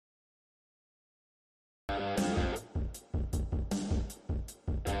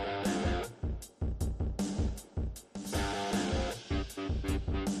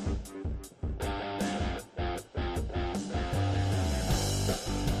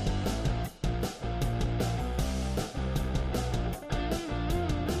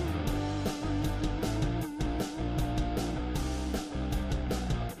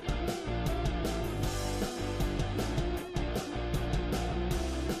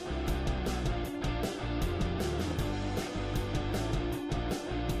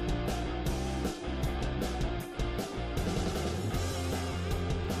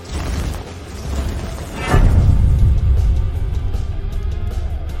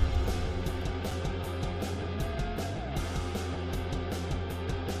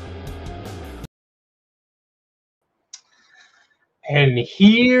And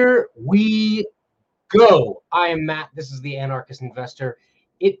here we go. I am Matt. This is the Anarchist Investor.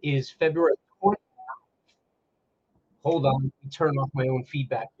 It is February 20th. Hold on, let me turn off my own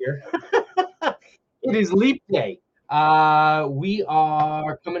feedback here. It is Leap Day. We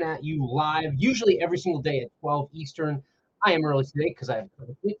are coming at you live, usually every single day at 12 Eastern. I am early today because I have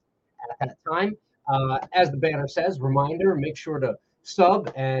a sleep at that time. As the banner says, reminder, make sure to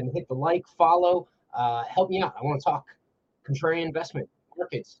sub and hit the like, follow. Help me out. I want to talk contrarian investment,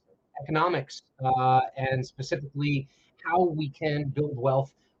 markets, economics, and specifically how we can build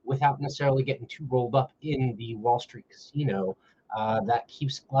wealth without necessarily getting too rolled up in the Wall Street casino that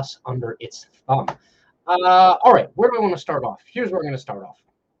keeps us under its thumb. All right, where do I want to start off? Here's where I'm going to start off.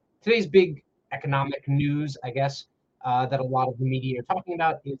 Today's big economic news, I guess, that a lot of the media are talking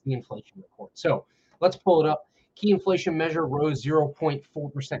about is the inflation report. So let's pull it up. Key inflation measure rose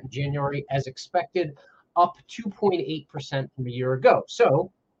 0.4% in January as expected, up 2.8% from a year ago.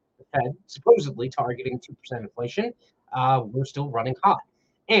 So the Fed supposedly targeting 2% inflation. We're still running hot.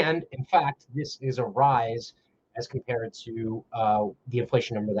 And in fact, this is a rise as compared to the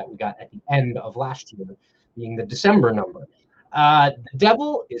inflation number that we got at the end of last year, being the December number. The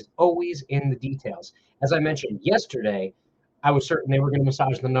devil is always in the details. As I mentioned yesterday, I was certain they were going to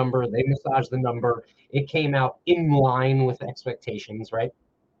massage the number. They massaged the number. It came out in line with expectations, right?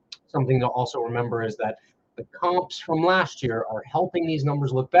 Something to also remember is that the comps from last year are helping these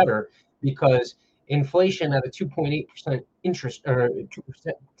numbers look better because inflation at a 2.8% interest or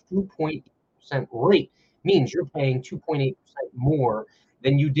 2.8% rate means you're paying 2.8% more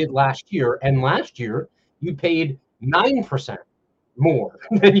than you did last year. And last year, you paid 9% more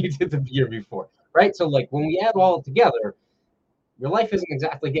than you did the year before, right? So, like, when we add all together, your life isn't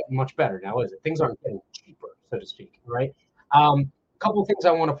exactly getting much better now, is it? Things aren't getting cheaper, so to speak, right? Couple of things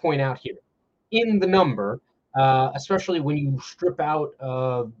I want to point out here. In the number, especially when you strip out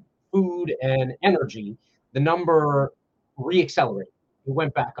food and energy, the number reaccelerated. It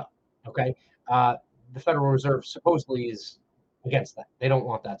went back up, okay? The Federal Reserve supposedly is against that. They don't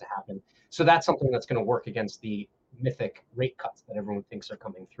want that to happen. So that's something that's going to work against the mythic rate cuts that everyone thinks are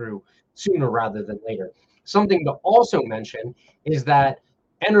coming through sooner rather than later. Something to also mention is that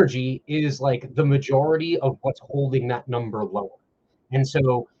energy is like the majority of what's holding that number lower. And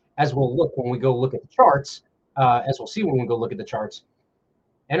so, as we'll look when we go look at the charts, as we'll see when we go look at the charts,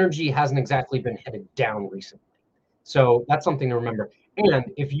 energy hasn't exactly been headed down recently. So that's something to remember.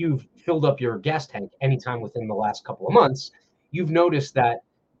 And if you've filled up your gas tank anytime within the last couple of months, you've noticed that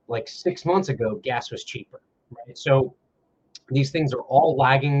like 6 months ago, gas was cheaper, right? So these things are all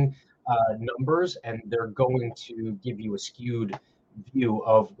lagging numbers, and they're going to give you a skewed view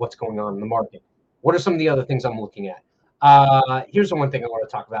of what's going on in the market. What are some of the other things I'm looking at? Here's the one thing I want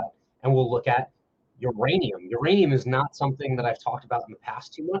to talk about, and we'll look at uranium. Uranium is not something that I've talked about in the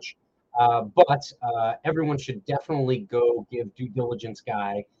past too much, but everyone should definitely go give due diligence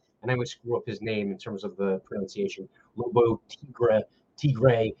guy, and I would screw up his name in terms of the pronunciation, Lobo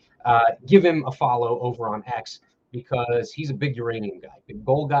Tigre. Give him a follow over on X because he's a big uranium guy, big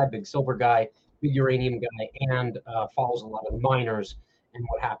gold guy, big silver guy, big uranium guy, and follows a lot of the miners and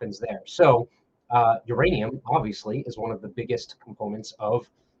what happens there. So uranium, obviously, is one of the biggest components of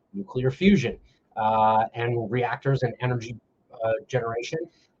nuclear fusion and reactors and energy generation.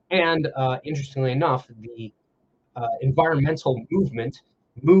 And interestingly enough, the environmental movement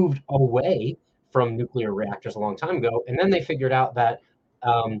moved away from nuclear reactors a long time ago. And then they figured out that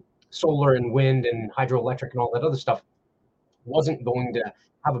solar and wind and hydroelectric and all that other stuff wasn't going to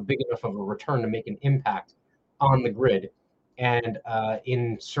have a big enough of a return to make an impact on the grid. And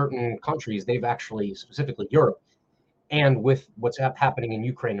in certain countries, they've actually, specifically Europe, and with what's happening in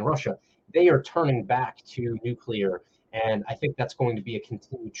Ukraine and Russia, they are turning back to nuclear. And I think that's going to be a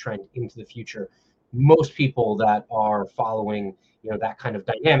continued trend into the future. Most people that are following, that kind of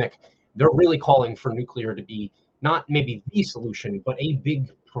dynamic, they're really calling for nuclear to be not maybe the solution, but a big,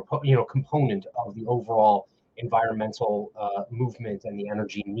 component of the overall environmental movement and the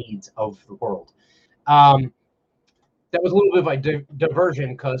energy needs of the world. That was a little bit of a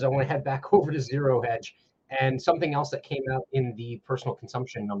diversion because I want to head back over to Zero Hedge. And something else that came out in the personal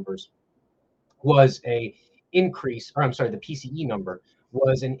consumption numbers was the PCE number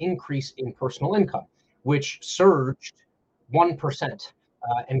was an increase in personal income, which surged 1%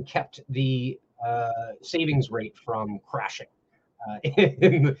 and kept the savings rate from crashing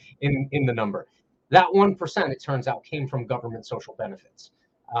in the number. That 1%, it turns out, came from government social benefits.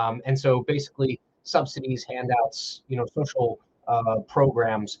 And so basically subsidies, handouts, social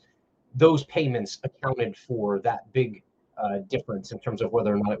programs, those payments accounted for that big difference in terms of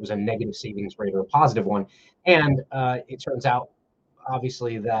whether or not it was a negative savings rate or a positive one. And it turns out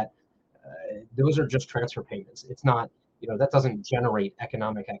obviously that those are just transfer payments. It's not, that doesn't generate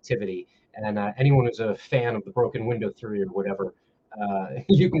economic activity. And anyone who's a fan of the broken window theory or whatever,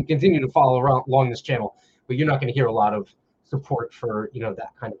 you can continue to follow around along this channel, but you're not going to hear a lot of support for that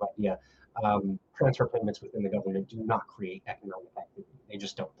kind of idea. Transfer payments within the government do not create economic activity. They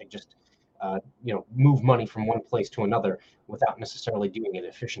just don't. They just move money from one place to another without necessarily doing it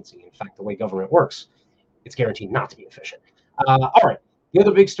efficiency. In fact, the way government works, it's guaranteed not to be efficient. All right. The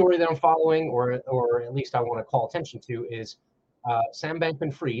other big story that I'm following, or at least I want to call attention to, is Sam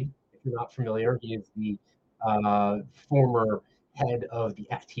Bankman-Fried. If you're not familiar, he is the former head of the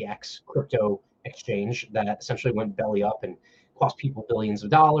FTX crypto exchange that essentially went belly up and cost people billions of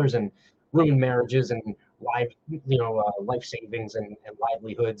dollars and ruined marriages and life savings and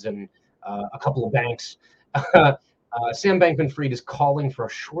livelihoods and a couple of banks. Sam Bankman-Fried is calling for a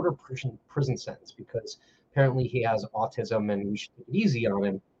shorter prison sentence because apparently he has autism and we should take it easy on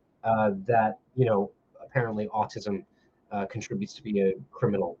him. That apparently autism contributes to be a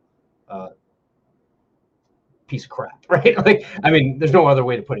criminal piece of crap, right? Like, I mean, there's no other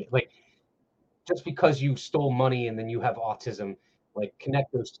way to put it. Like, just because you stole money and then you have autism, like,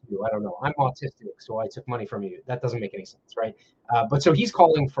 connect those two. I don't know. I'm autistic, so I took money from you. That doesn't make any sense, right? But so he's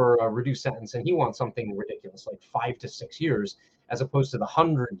calling for a reduced sentence, and he wants something ridiculous, like 5 to 6 years, as opposed to the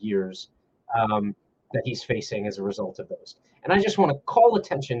 100 years that he's facing as a result of those. And I just want to call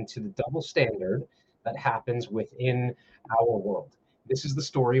attention to the double standard that happens within our world. This is the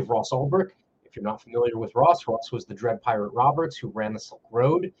story of Ross Ulbricht. If you're not familiar with Ross, Ross was the Dread Pirate Roberts who ran the Silk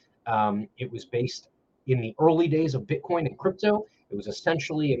Road. It was based in the early days of Bitcoin and crypto. It was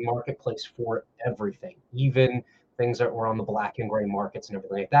essentially a marketplace for everything, even things that were on the black and gray markets and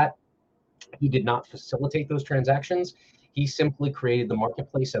everything like that. He did not facilitate those transactions. He simply created the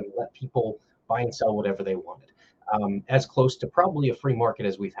marketplace and let people buy and sell whatever they wanted, as close to probably a free market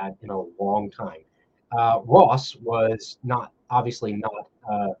as we've had in a long time. Ross was obviously not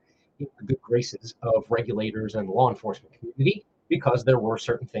in the good graces of regulators and the law enforcement community, because there were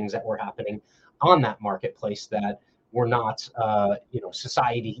certain things that were happening on that marketplace that were not,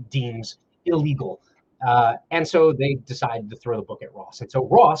 society deems illegal. And so they decided to throw the book at Ross. And so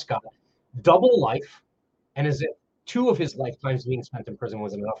Ross got double life, and as if 2 of his lifetimes being spent in prison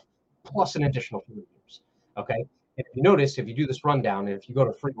was enough, plus an additional 4 years. Okay. And if you notice, if you do this rundown, and if you go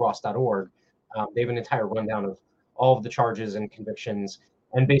to freeross.org, they have an entire rundown of all of the charges and convictions,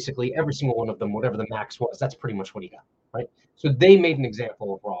 and basically every single one of them, whatever the max was, that's pretty much what he got, right? So they made an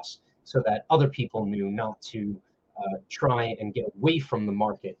example of Ross so that other people knew not to try and get away from the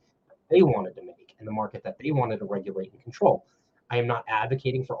market that they wanted to make and the market that they wanted to regulate and control. I am not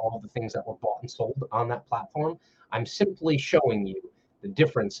advocating for all of the things that were bought and sold on that platform. I'm simply showing you the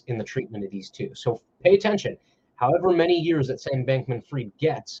difference in the treatment of these two. So pay attention. However many years that Sam Bankman-Fried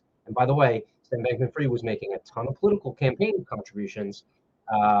gets, and by the way, Sam Bankman-Fried was making a ton of political campaign contributions.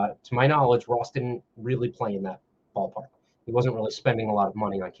 To my knowledge, Ross didn't really play in that ballpark. He wasn't really spending a lot of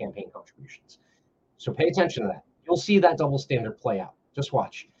money on campaign contributions. So pay attention to that. You'll see that double standard play out. Just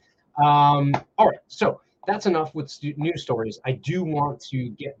watch. All right, so that's enough with news stories. I do want to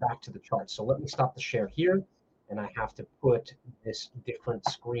get back to the charts. So let me stop the share here, and I have to put this different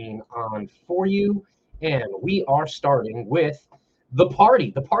screen on for you. And we are starting with the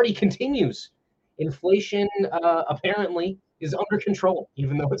party. The party continues. Inflation apparently is under control,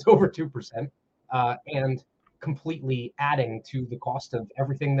 even though it's over 2%, and completely adding to the cost of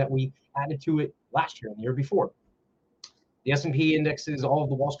everything that we added to it last year and the year before. The S&P indexes, all of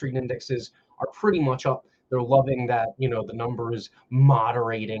the Wall Street indexes are pretty much up. They're loving that, the number is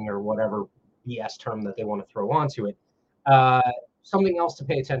moderating, or whatever BS term that they want to throw onto it. Something else to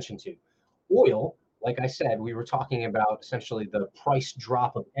pay attention to. Oil, like I said, we were talking about essentially the price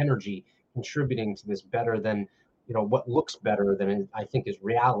drop of energy contributing to this better than, what looks better than I think is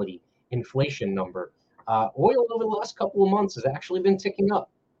reality inflation number. Oil over the last couple of months has actually been ticking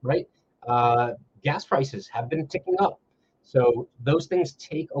up, right? Gas prices have been ticking up. So those things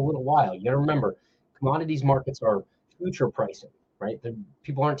take a little while. You got to remember, commodities markets are future pricing, right?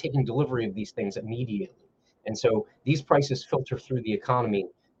 People aren't taking delivery of these things immediately. And so these prices filter through the economy,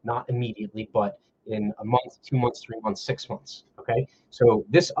 not immediately, but in a month, 2 months, 3 months, 6 months, okay? So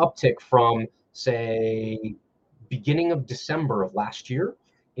this uptick from, say, beginning of December of last year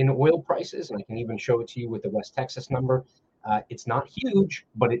in oil prices, and I can even show it to you with the West Texas number, it's not huge,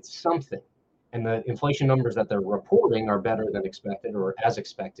 but it's something. And the inflation numbers that they're reporting are better than expected, or as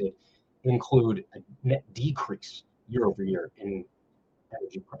expected, include a net decrease year over year in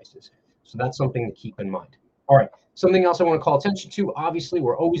energy prices. So that's something to keep in mind. All right, something else I want to call attention to. Obviously,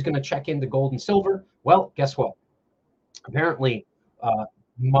 we're always going to check into gold and silver. Well, guess what? Apparently, uh,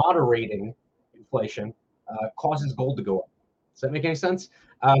 moderating inflation causes gold to go up. Does that make any sense?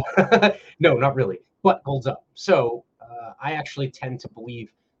 No, not really. But gold's up. So I actually tend to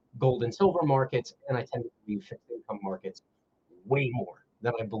believe gold and silver markets, and I tend to believe fixed income markets way more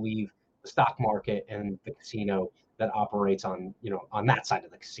than I believe the stock market and the casino that operates on on that side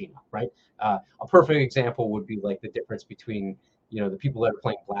of the casino, right? A perfect example would be like the difference between the people that are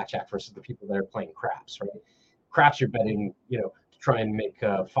playing blackjack versus the people that are playing craps, right? Craps you're betting to try and make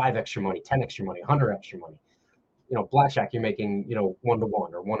 5 extra money, 10 extra money, 100 extra money. Blackjack you're making 1 to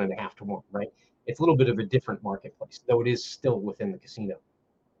 1 or 1.5 to 1, right? It's a little bit of a different marketplace, though it is still within the casino.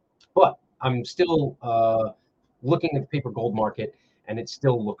 But I'm still looking at the paper gold market, and it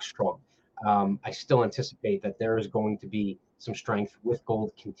still looks strong. I still anticipate that there is going to be some strength with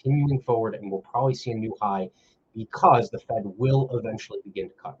gold continuing forward, and we'll probably see a new high because the Fed will eventually begin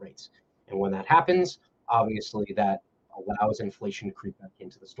to cut rates. And when that happens, obviously that allows inflation to creep back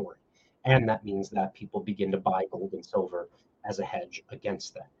into the story. And that means that people begin to buy gold and silver as a hedge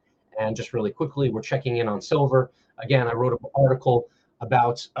against that. And just really quickly, we're checking in on silver. Again, I wrote an article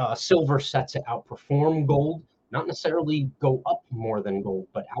about silver set to outperform gold, not necessarily go up more than gold,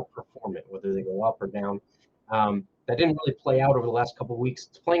 but outperform it, whether they go up or down. That didn't really play out over the last couple of weeks.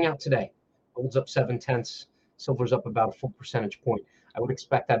 It's playing out today. Gold's up 0.7, silver's up about a full percentage point. I would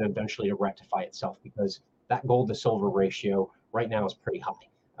expect that eventually to rectify itself because that gold to silver ratio right now is pretty high.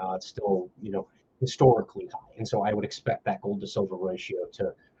 It's still, historically high. And so I would expect that gold to silver ratio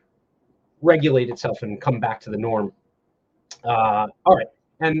to regulate itself and come back to the norm. All right.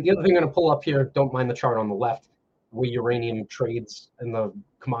 And the other thing I'm going to pull up here, don't mind the chart on the left, where uranium trades in the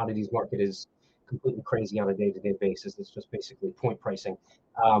commodities market is completely crazy on a day-to-day basis. It's just basically point pricing,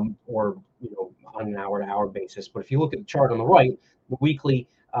 or on an hour-to-hour basis. But if you look at the chart on the right, the weekly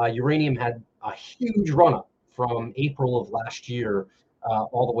uranium had a huge run-up from April of last year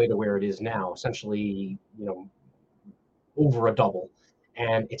all the way to where it is now, essentially, over a double,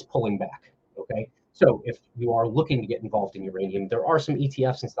 and it's pulling back. Okay. So if you are looking to get involved in uranium, there are some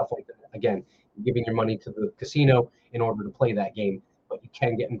ETFs and stuff like that. Again, you're giving your money to the casino in order to play that game, but you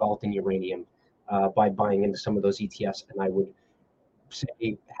can get involved in uranium by buying into some of those ETFs. And I would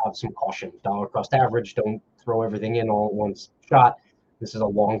say have some caution. Dollar cost average, don't throw everything in all at one shot. This is a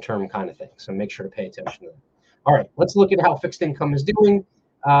long-term kind of thing, so make sure to pay attention to that. All right, let's look at how fixed income is doing.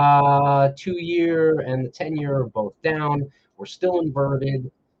 2-year and the 10-year are both down. We're still inverted.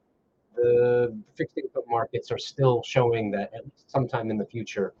 The fixed income markets are still showing that at least sometime in the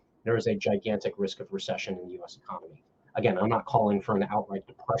future, there is a gigantic risk of recession in the U.S. economy. Again, I'm not calling for an outright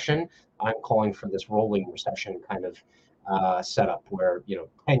depression. I'm calling for this rolling recession kind of setup where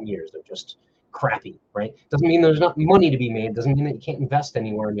 10 years of just crappy, right? Doesn't mean there's not money to be made. Doesn't mean that you can't invest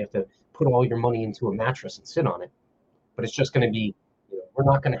anywhere and you have to put all your money into a mattress and sit on it. But it's just going to be, we're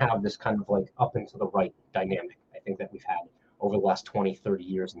not going to have this kind of like up and to the right dynamic, I think, that we've had over the last 20, 30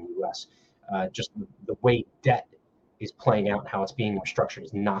 years in the U.S. Just the way debt is playing out, how it's being restructured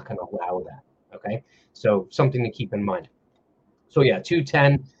is not going to allow that. Okay, so something to keep in mind. So yeah,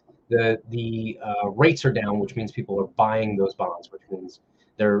 210, the rates are down, which means people are buying those bonds, which means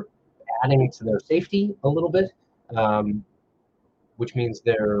they're adding to their safety a little bit, which means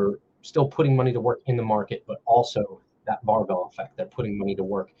they're still putting money to work in the market, but also that barbell effect. They're putting money to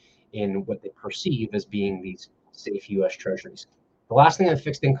work in what they perceive as being these safe U.S. treasuries. The last thing in the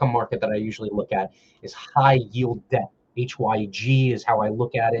fixed income market that I usually look at is high yield debt. HYG is how I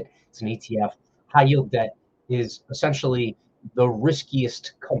look at it. It's an ETF. High yield debt is essentially the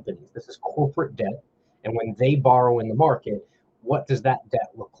riskiest companies. This is corporate debt. And when they borrow in the market, what does that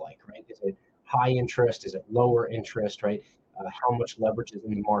debt look like, right? Is it high interest? Is it lower interest, right? How much leverage is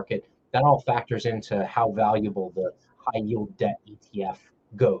in the market? That all factors into how valuable the high yield debt ETF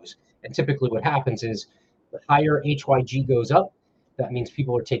goes. And typically what happens is the higher HYG goes up, that means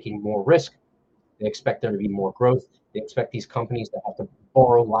people are taking more risk. They expect there to be more growth. They expect these companies that have to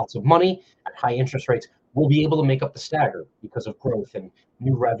borrow lots of money at high interest rates will be able to make up the stagger because of growth and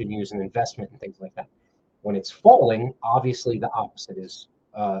new revenues and investment and things like that. When it's falling, obviously the opposite is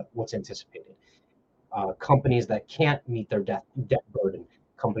what's anticipated. Companies that can't meet their debt burden,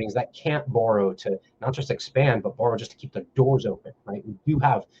 companies that can't borrow to not just expand, but borrow just to keep their doors open, right? We do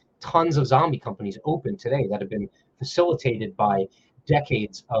have tons of zombie companies open today that have been facilitated by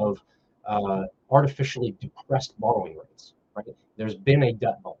decades of artificially depressed borrowing rates, right? There's been a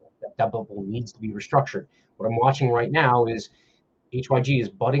debt bubble. That debt bubble needs to be restructured. What I'm watching right now is HYG is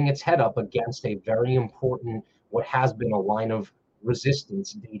butting its head up against a very important, what has been a line of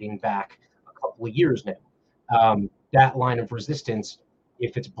resistance dating back a couple of years now. That line of resistance,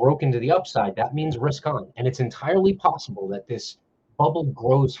 if it's broken to the upside, that means risk on. And it's entirely possible that this bubble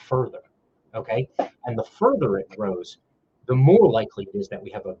grows further, okay? And the further it grows, the more likely it is that we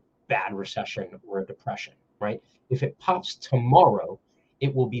have a bad recession or a depression, right? If it pops tomorrow,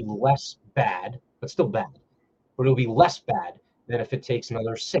 it will be less bad, but still bad. But it'll be less bad than if it takes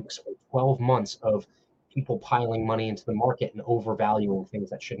another 6 or 12 months of people piling money into the market and overvaluing things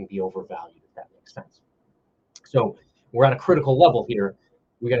that shouldn't be overvalued, if that makes sense. So we're at a critical level here.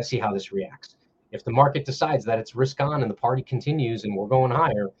 We got to see how this reacts. If the market decides that it's risk on and the party continues and we're going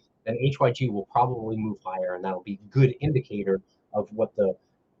higher, then HYG will probably move higher, and that'll be a good indicator of what the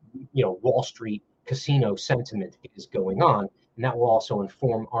Wall Street casino sentiment is going on, and that will also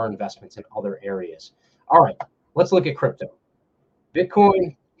inform our investments in other areas. All right, let's look at crypto.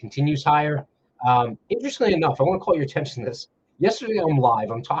 Bitcoin continues higher. Interestingly enough, I want to call your attention to this. Yesterday, I'm live.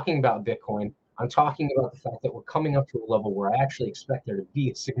 I'm talking about Bitcoin. I'm talking about the fact that we're coming up to a level where I actually expect there to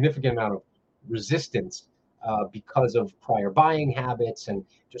be a significant amount of resistance because of prior buying habits, and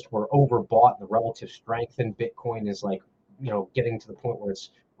just we're overbought. The relative strength in Bitcoin is like, getting to the point where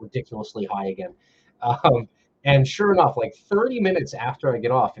it's ridiculously high again. Um, and sure enough, like 30 minutes after I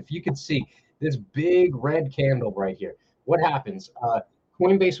get off, if you could see this big red candle right here, what happens?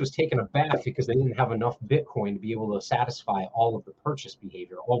 Coinbase was taking a bath because they didn't have enough Bitcoin to be able to satisfy all of the purchase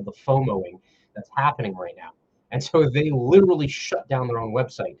behavior, all of the FOMOing that's happening right now. And so they literally shut down their own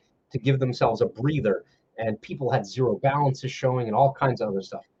website to give themselves a breather, and people had zero balances showing and all kinds of other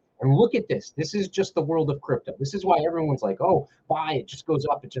stuff. And look at this. This is just the world of crypto. This is why everyone's like, oh, buy, it just goes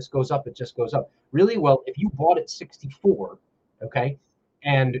up, it just goes up, it just goes up. Really? Well, if you bought at 64, okay,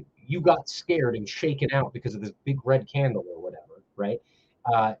 and you got scared and shaken out because of this big red candle or whatever, right?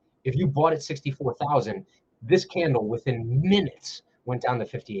 If you bought at 64,000, this candle within minutes went down to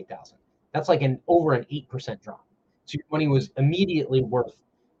 58,000. That's like over an 8% drop. So your money was immediately worth,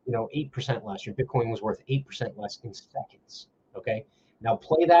 8% less. Your Bitcoin was worth 8% less in seconds. Okay. Now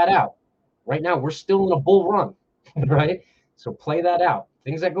play that out. Right now, we're still in a bull run, right? So play that out.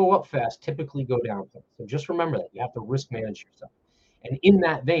 Things that go up fast typically go down fast. So just remember that you have to risk manage yourself. And in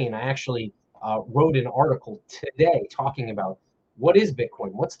that vein, I actually wrote an article today talking about what is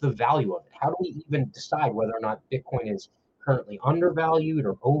Bitcoin? What's the value of it? How do we even decide whether or not Bitcoin is currently undervalued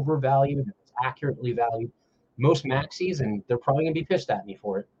or overvalued, if it's accurately valued? Most maxis, and they're probably going to be pissed at me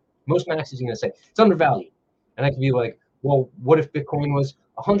for it, most maxis are going to say it's undervalued. And I could be like, well, what if Bitcoin was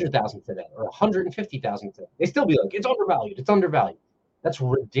 100,000 today or 150,000 today? They still be like, it's undervalued. It's undervalued. That's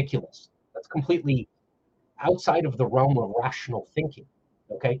ridiculous. That's completely outside of the realm of rational thinking.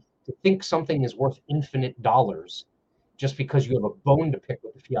 Okay, to think something is worth infinite dollars just because you have a bone to pick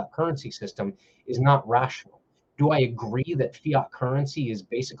with the fiat currency system is not rational. Do I agree that fiat currency is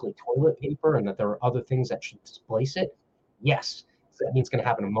basically toilet paper and that there are other things that should displace it? Yes. Does that mean it's going to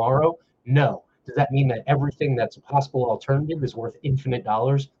happen tomorrow? No. Does that mean that everything that's a possible alternative is worth infinite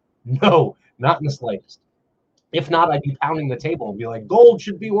dollars? No, not in the slightest. If not, I'd be pounding the table and be like, gold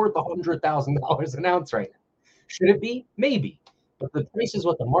should be worth $100,000 an ounce right now. Should it be? Maybe. But the price is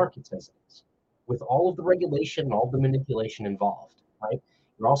what the market says it is, with all of the regulation and all the manipulation involved, right?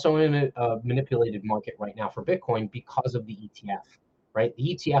 You're also in a manipulated market right now for Bitcoin because of the ETF, right?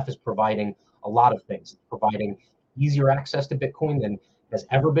 The ETF is providing a lot of things. It's providing easier access to Bitcoin than has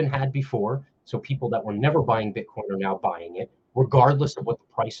ever been had before. So people that were never buying Bitcoin are now buying it, regardless of what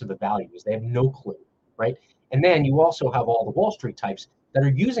the price of the value is. They have no clue, right? And then you also have all the Wall Street types that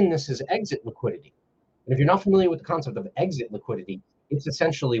are using this as exit liquidity. And if you're not familiar with the concept of exit liquidity, it's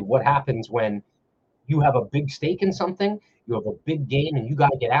essentially what happens when you have a big stake in something, you have a big gain, and you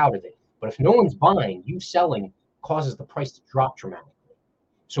got to get out of it. But if no one's buying, you selling causes the price to drop dramatically.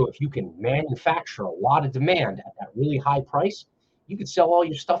 So if you can manufacture a lot of demand at that really high price, you could sell all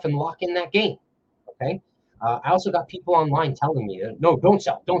your stuff and lock in that gain. Okay. I also got people online telling me, no, don't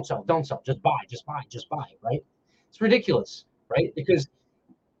sell, don't sell, don't sell, just buy, just buy, just buy, right? It's ridiculous, right? Because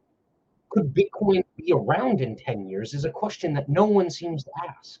could Bitcoin be around in 10 years is a question that no one seems to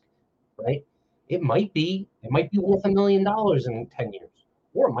ask, right? It might be worth $1 million in 10 years,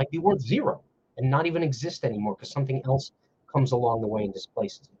 or it might be worth zero and not even exist anymore because something else comes along the way and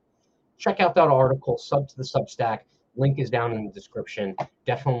displaces it. Check out that article, sub to the Substack. Link is down in the description.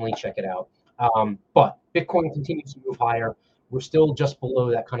 Definitely check it out. But Bitcoin continues to move higher. We're still just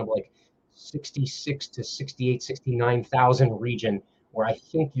below that kind of like 66 to 68, 69,000 region where I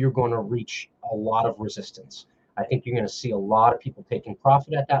think you're going to reach a lot of resistance. I think you're going to see a lot of people taking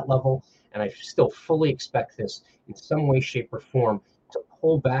profit at that level. And I still fully expect this in some way, shape, or form to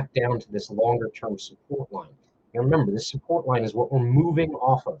pull back down to this longer term support line. And remember, this support line is what we're moving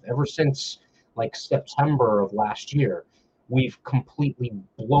off of ever since like September of last year. We've completely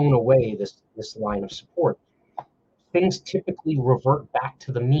blown away this line of support. things typically revert back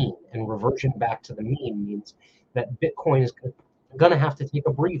to the mean, and reversion back to the mean means that Bitcoin is going to have to take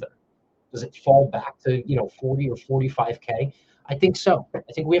a breather. Does it fall back to 40 or 45K? I think so.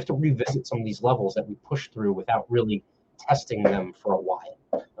 I think we have to revisit some of these levels that we pushed through without really testing them for a while.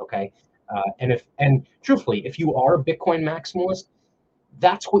 Okay, and truthfully, if you are a Bitcoin maximalist,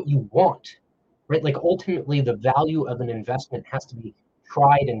 that's what you want, right? Like ultimately, the value of an investment has to be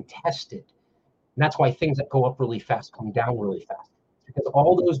tried and tested. And that's why things that go up really fast come down really fast. Because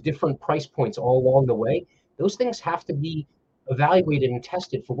all those different price points all along the way, those things have to be evaluated and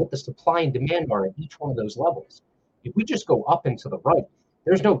tested for what the supply and demand are at each one of those levels. If we just go up and to the right,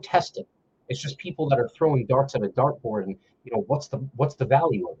 there's no testing. It's just people that are throwing darts at a dartboard and what's the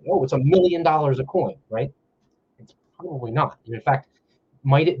value of it? Oh, it's $1 million a coin, right? It's probably not. And in fact,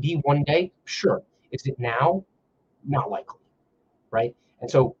 might it be one day? Sure. Is it now? Not likely, right? And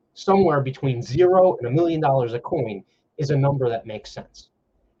so somewhere between 0 and $1 million a coin is a number that makes sense.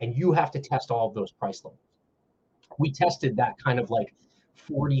 And you have to test all of those price levels. We tested that kind of like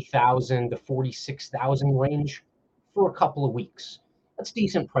 40,000 to 46,000 range for a couple of weeks. That's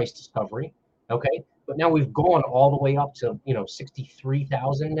decent price discovery, okay? But now we've gone all the way up to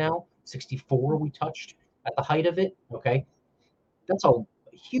 63,000 now, 64 we touched at the height of it, okay? That's a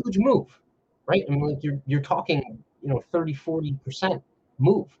huge move, right? I mean, like you're talking 30-40%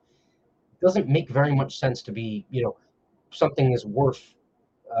 move. It doesn't make very much sense to be something is worth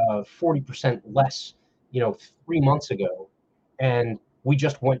 40% less 3 months ago, and we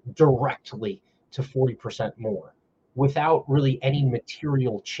just went directly to 40% more without really any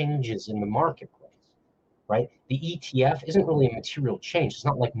material changes in the marketplace, right? The ETF isn't really a material change. It's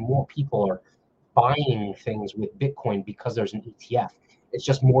not like more people are buying things with Bitcoin because there's an ETF. It's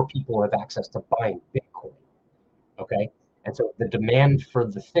just more people have access to buying Bitcoin, okay? And so the demand for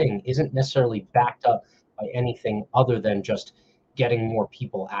the thing isn't necessarily backed up by anything other than just getting more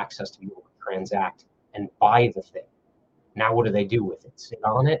people access to be able to transact and buy the thing. Now, what do they do with it? Sit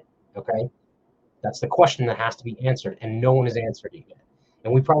on it? Okay. That's the question that has to be answered, and no one has answered it yet.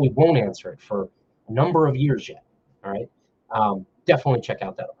 And we probably won't answer it for a number of years yet. All right. Definitely check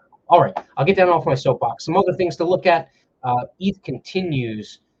out that article. All right. I'll get down off my soapbox. Some other things to look at. ETH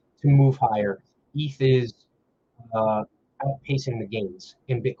continues to move higher. ETH is outpacing the gains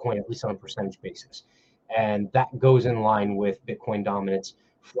in Bitcoin, at least on a percentage basis. And that goes in line with Bitcoin dominance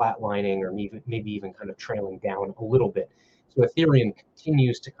flatlining or maybe even kind of trailing down a little bit. So Ethereum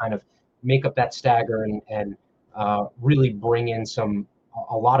continues to kind of make up that stagger and really bring in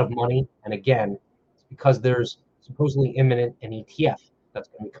a lot of money. And again, it's because there's supposedly imminent an ETF that's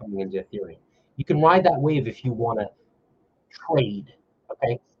going to be coming into Ethereum. You can ride that wave if you want to trade,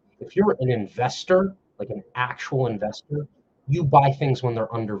 okay? If you're an investor, like an actual investor, you buy things when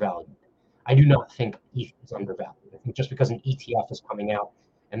they're undervalued. I do not think ETH is undervalued. I think just because an ETF is coming out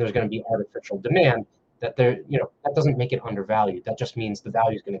and there's going to be artificial demand, that that doesn't make it undervalued. That just means the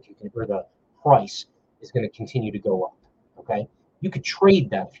value is going to continue, or the price is going to continue to go up. Okay, you could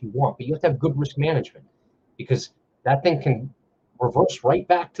trade that if you want, but you have to have good risk management because that thing can reverse right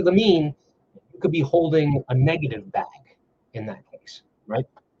back to the mean. You could be holding a negative bag in that case, right?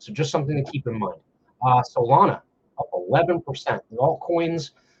 So just something to keep in mind. Solana up 11%. The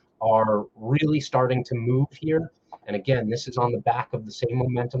altcoins are really starting to move here. And again, this is on the back of the same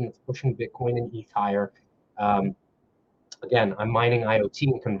momentum that's pushing Bitcoin and ETH higher. Again, I'm mining IoT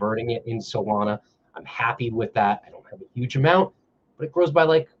and converting it in Solana. I'm happy with that. I don't have a huge amount, but it grows by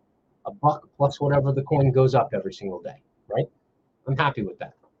like $1 plus whatever the coin goes up every single day, right? I'm happy with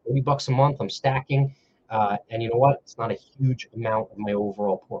that. $30 a month, I'm stacking. And you know what? It's not a huge amount of my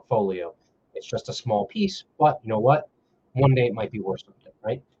overall portfolio. It's just a small piece, but you know what? One day it might be worth something,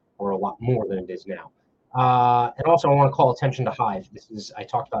 right? Or a lot more than it is now. And also, I want to call attention to Hive. I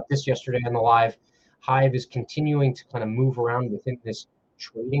talked about this yesterday on the live. Hive is continuing to kind of move around within this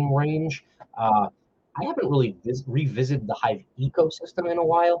trading range. I haven't really revisited the Hive ecosystem in a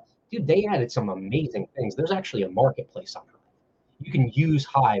while. Dude, they added some amazing things. There's actually a marketplace on Hive. You can use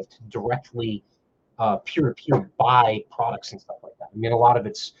Hive to directly peer-to-peer buy products and stuff like that. I mean, a lot of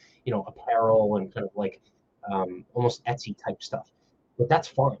it's, apparel and kind of like almost Etsy type stuff. But that's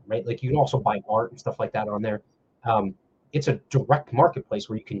fine, right? Like you can also buy art and stuff like that on there. It's a direct marketplace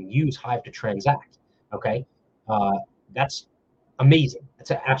where you can use Hive to transact. Okay, that's amazing.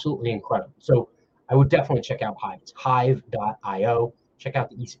 That's absolutely incredible. So I would definitely check out Hive. It's hive.io. Check out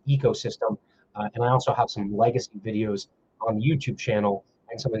the ecosystem, and I also have some legacy videos on the YouTube channel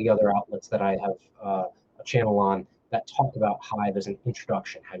and some of the other outlets that I have a channel on that talk about Hive as an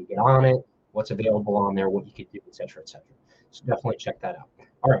introduction, how you get on it, what's available on there, what you could do, et cetera, et cetera. So definitely check that out.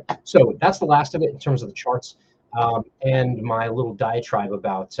 All right, so that's the last of it in terms of the charts. and my little diatribe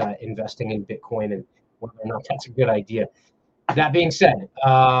about investing in Bitcoin and whether or not that's a good idea. That being said,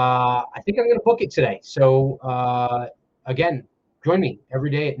 I think I'm going to book it today. So again, join me every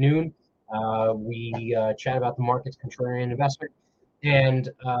day at noon. We chat about the markets, contrarian investment, and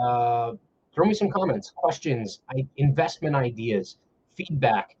throw me some comments, questions, investment ideas,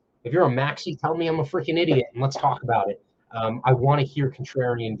 feedback. If you're a maxi, tell me I'm a freaking idiot, and let's talk about it. I want to hear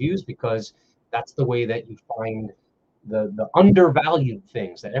contrarian views because that's the way that you find the undervalued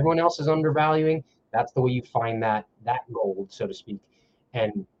things that everyone else is undervaluing. That's the way you find that gold, so to speak,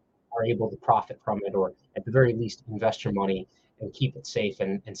 and are able to profit from it, or at the very least invest your money and keep it safe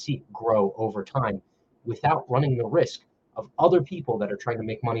and see it grow over time without running the risk of other people that are trying to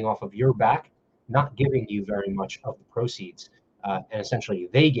make money off of your back not giving you very much of the proceeds, and essentially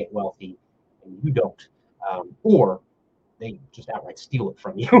they get wealthy and you don't, or they just outright steal it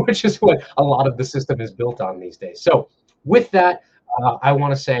from you, which is what a lot of the system is built on these days. So, with that, I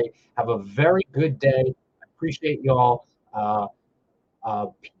want to say have a very good day. I appreciate y'all.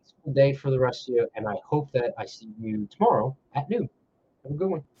 Peaceful day for the rest of you, and I hope that I see you tomorrow at noon. Have a good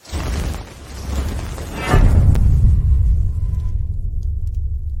one.